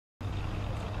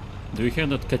Do you hear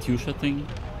that Katyusha thing?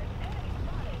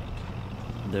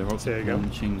 The rocket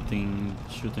launching thing,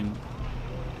 shooting.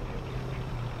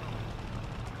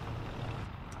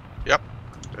 Yep,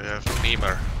 they have a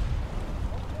Memer.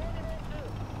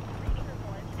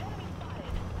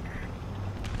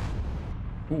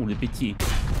 Ooh, the PT.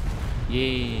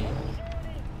 Yay!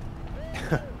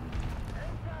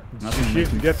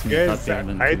 Shit, gets guys.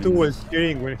 I too was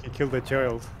cheering when he killed the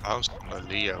child. Bounce on a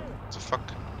Leo. What the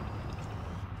fuck?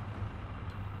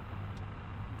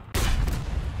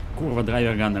 Kurwa,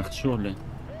 driver gunner, surely.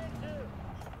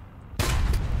 There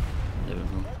we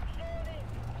go.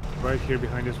 Right here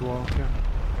behind this wall, yeah.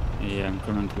 Yeah, I'm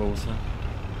coming closer.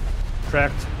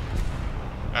 Tracked.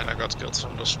 And I got killed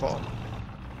from the spawn.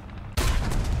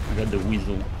 I got the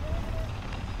weasel.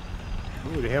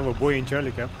 Ooh, they have a boy in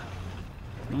Charlie Cap.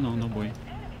 No boy.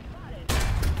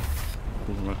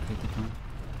 Kurwa, critical.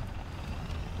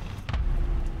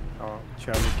 Oh,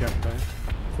 Charlie Cap guy.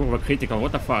 Kurwa, critical,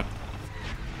 what the fuck?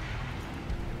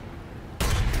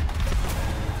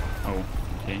 Oh,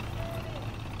 okay.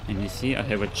 And you see, I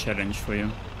have a challenge for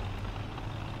you.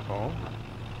 Oh.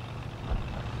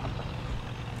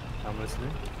 I'm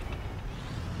listening.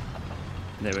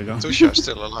 There we go. Tusha's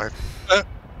still alive.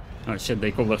 Oh shit,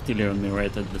 they called artillery on me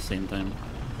right at the same time.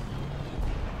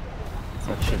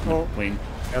 Oh shit, no, plane.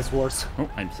 That's worse. Oh,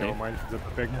 I'm safe. Never mind, the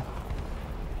peg.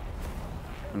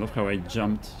 I love how I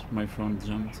jumped, my front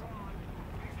jumped.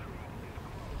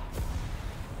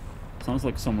 Sounds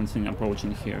like someone's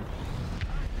approaching here.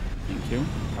 Thank you.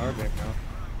 Are they now?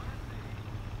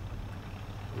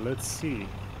 Let's see.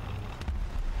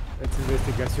 Let's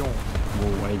investigation.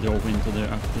 Whoa, I dove into the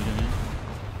artillery.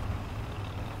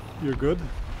 You're good?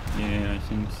 Yeah, I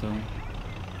think so.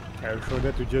 I'm sure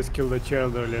that you just killed a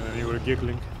child earlier and you were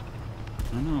giggling.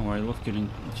 I know, I love killing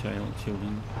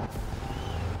children.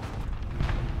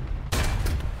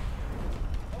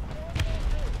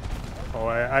 Oh,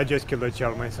 I just killed a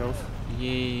child myself.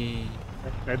 Yay.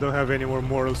 I don't have any more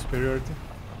moral superiority.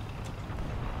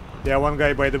 Yeah, one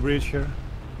guy by the bridge here.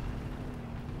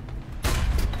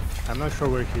 I'm not sure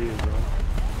where he is though.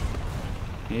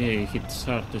 Yeah, it's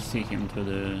hard to see him through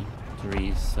the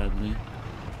trees, sadly.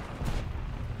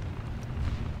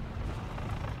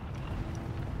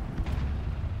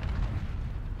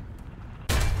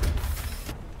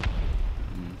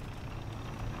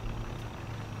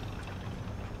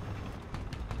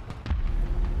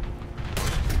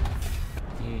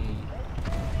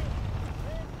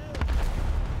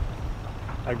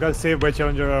 I got saved by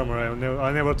Challenger armor.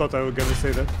 I never thought I was gonna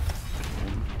say that.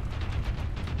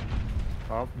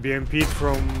 Oh, BMP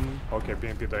from... Okay,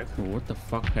 BMP died. What the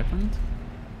fuck happened?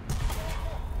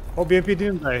 Oh, BMP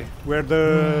didn't die. Where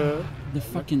the... The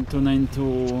fucking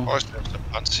 292... Of course, there's the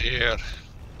bunch here.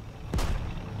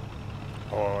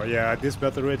 Oh, yeah, at this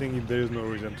battle rating, there is no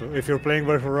reason to. If you're playing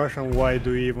versus Russian, why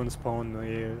do you even spawn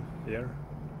here?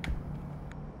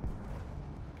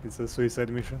 It's a suicide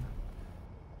mission.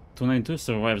 292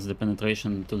 survives the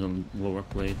penetration to the lower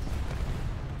plate.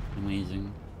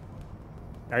 Amazing.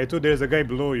 I too, there's a guy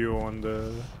below you on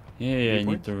the... Yeah, I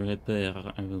need to repair.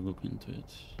 I will look into it.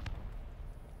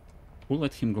 Who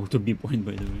let him go to B point,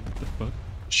 by the way? What the fuck?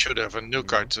 Should have a new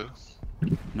card too.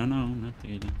 No, not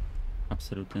really.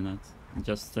 Absolutely not.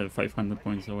 Just 500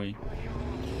 points away.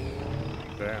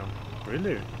 Damn.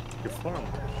 Really? You farmed?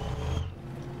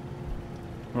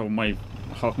 Well,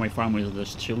 half my farm is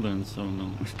just children, so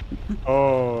no.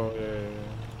 Oh, yeah.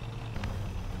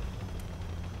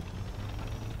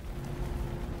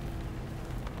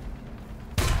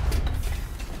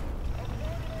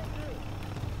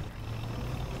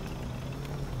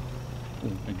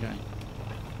 Oh, a guy.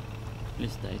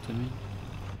 Please die to me.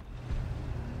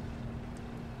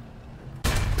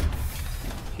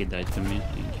 He died to me,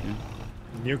 thank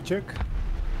you. Nuke check?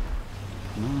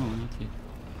 No, not yet.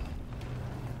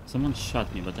 Someone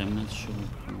shot me, but I'm not sure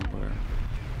where.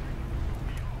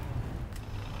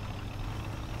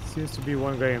 Seems to be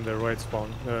one guy in the right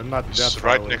spawn. Not He's that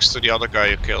far right away. next to the other guy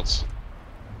you killed.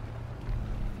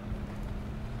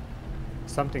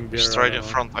 Something there. He's right in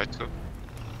front, I too.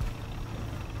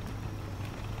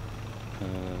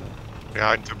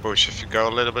 Behind the bush. If you go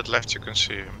a little bit left, you can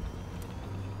see him.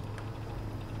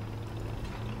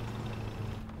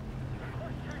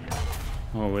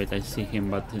 Oh wait, I see him,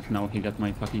 but now he got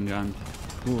my fucking gun.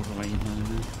 Kurwa,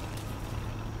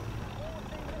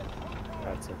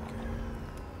 That's okay.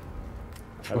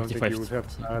 I don't think you would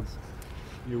have had...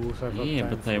 You would have had yeah, time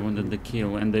but I wanted the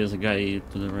kill, and there's a guy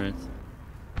to the right.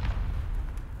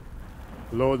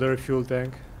 Load their fuel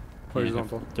tank.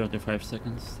 Horizontal. 35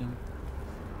 seconds still.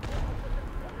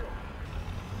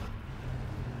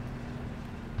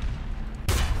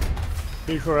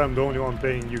 Pretty sure I'm the only one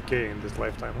playing UK in this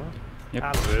lifetime, huh? Yep.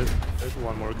 Ah, there's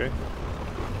one more guy.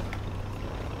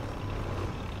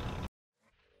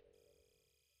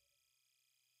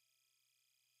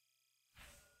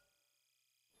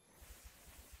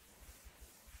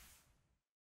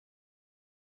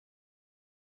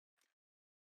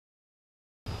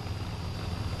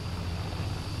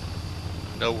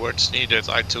 No words needed,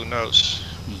 I too knows.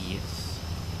 Yes.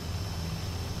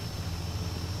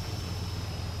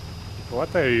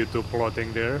 What are you two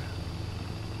plotting there?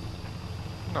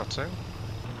 Nothing.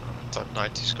 That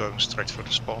night he's going straight for the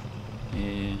spawn.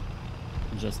 Yeah.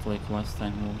 Just like last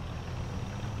time. Well,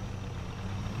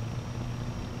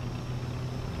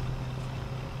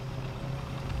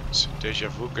 It's a deja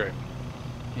vu game.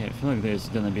 yeah, I feel like there's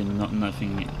gonna be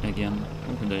nothing again.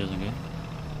 Oh, there is a guy.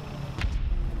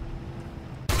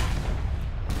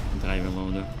 Driver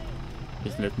loader.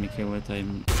 Just let me kill it.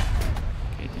 I'm.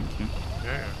 Okay, thank you.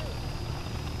 Yeah.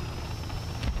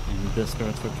 I'm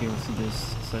desperate for kills this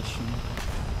session.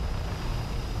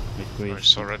 Wait,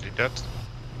 He's already dead.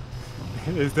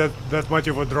 Is that much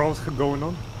of a draw going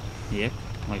on? Yep.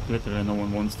 Like literally no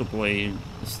one wants to play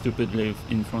stupidly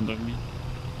in front of me.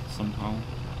 Somehow.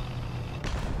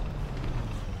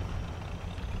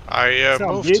 I Some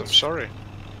moved, bitch. I'm sorry.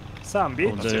 Some Oh,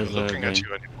 bitch. Not there's even a looking at guy.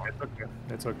 you anymore. It's okay.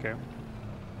 It's okay.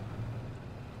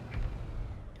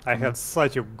 I had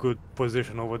such a good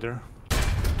position over there.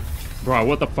 Bro,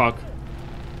 what the fuck?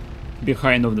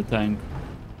 Behind of the tank.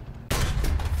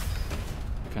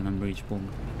 Cannon breach,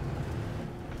 boom.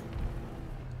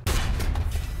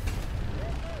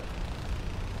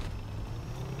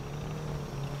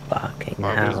 Fucking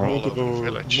Wow, hell. there's all over the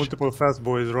village. Multiple fast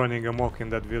boys running amok in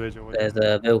that village over there.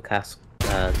 There's a Vilcas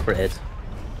critted.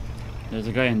 There's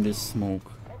a guy in this smoke.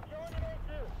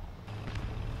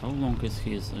 How long is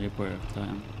his repair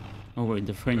time? Oh wait,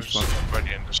 the French There's fuck.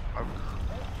 somebody in the smoke.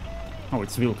 Oh,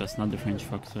 it's Vilkas, not the French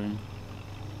fuck, sorry.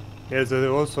 There's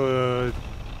also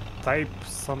type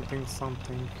something.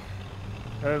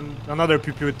 And another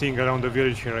PPU thing around the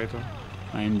village here, right?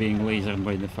 I am being lasered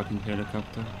by the fucking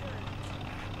helicopter.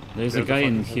 There's a There's a guy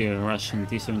in fucking here, Russian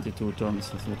T-72 turns,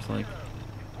 it looks like.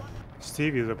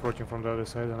 Stevie is approaching from the other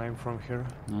side, and I'm from here.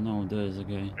 No, there's a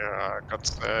guy. Yeah, I got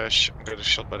a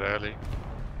shot by the alley.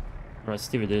 Right,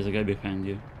 Stevie, there's a guy behind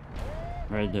you.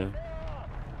 Right there.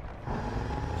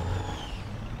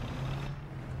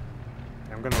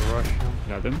 I'm gonna rush him.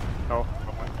 Got him? Oh,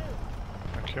 never mind.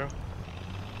 Thank you.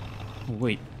 Oh,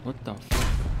 wait, what the fuck?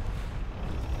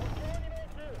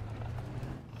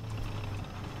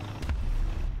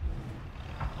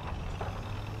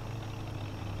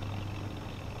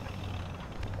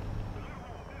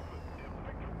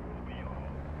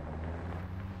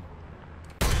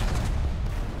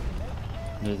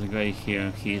 There's a guy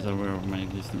here, he's aware of my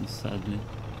existence, sadly.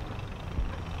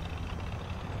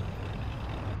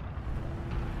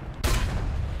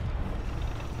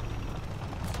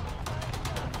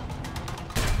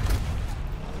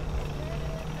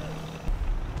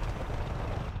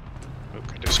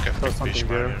 Okay, this can Saw be something Bishma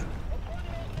there. here.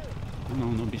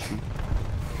 No, Bishma.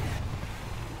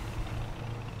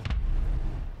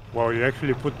 Wow, you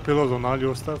actually put pillows on all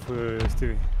your stuff,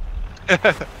 Stevie.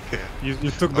 Yeah. You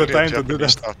took the Only time to do Japanese that.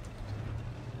 stuff.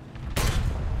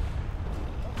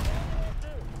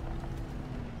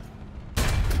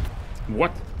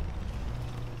 What?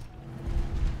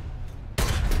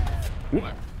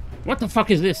 What? What the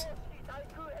fuck is this?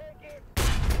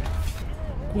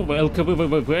 Kurwa,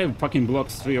 LKWWW fucking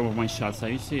blocks 3 of my shots, are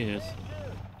you serious?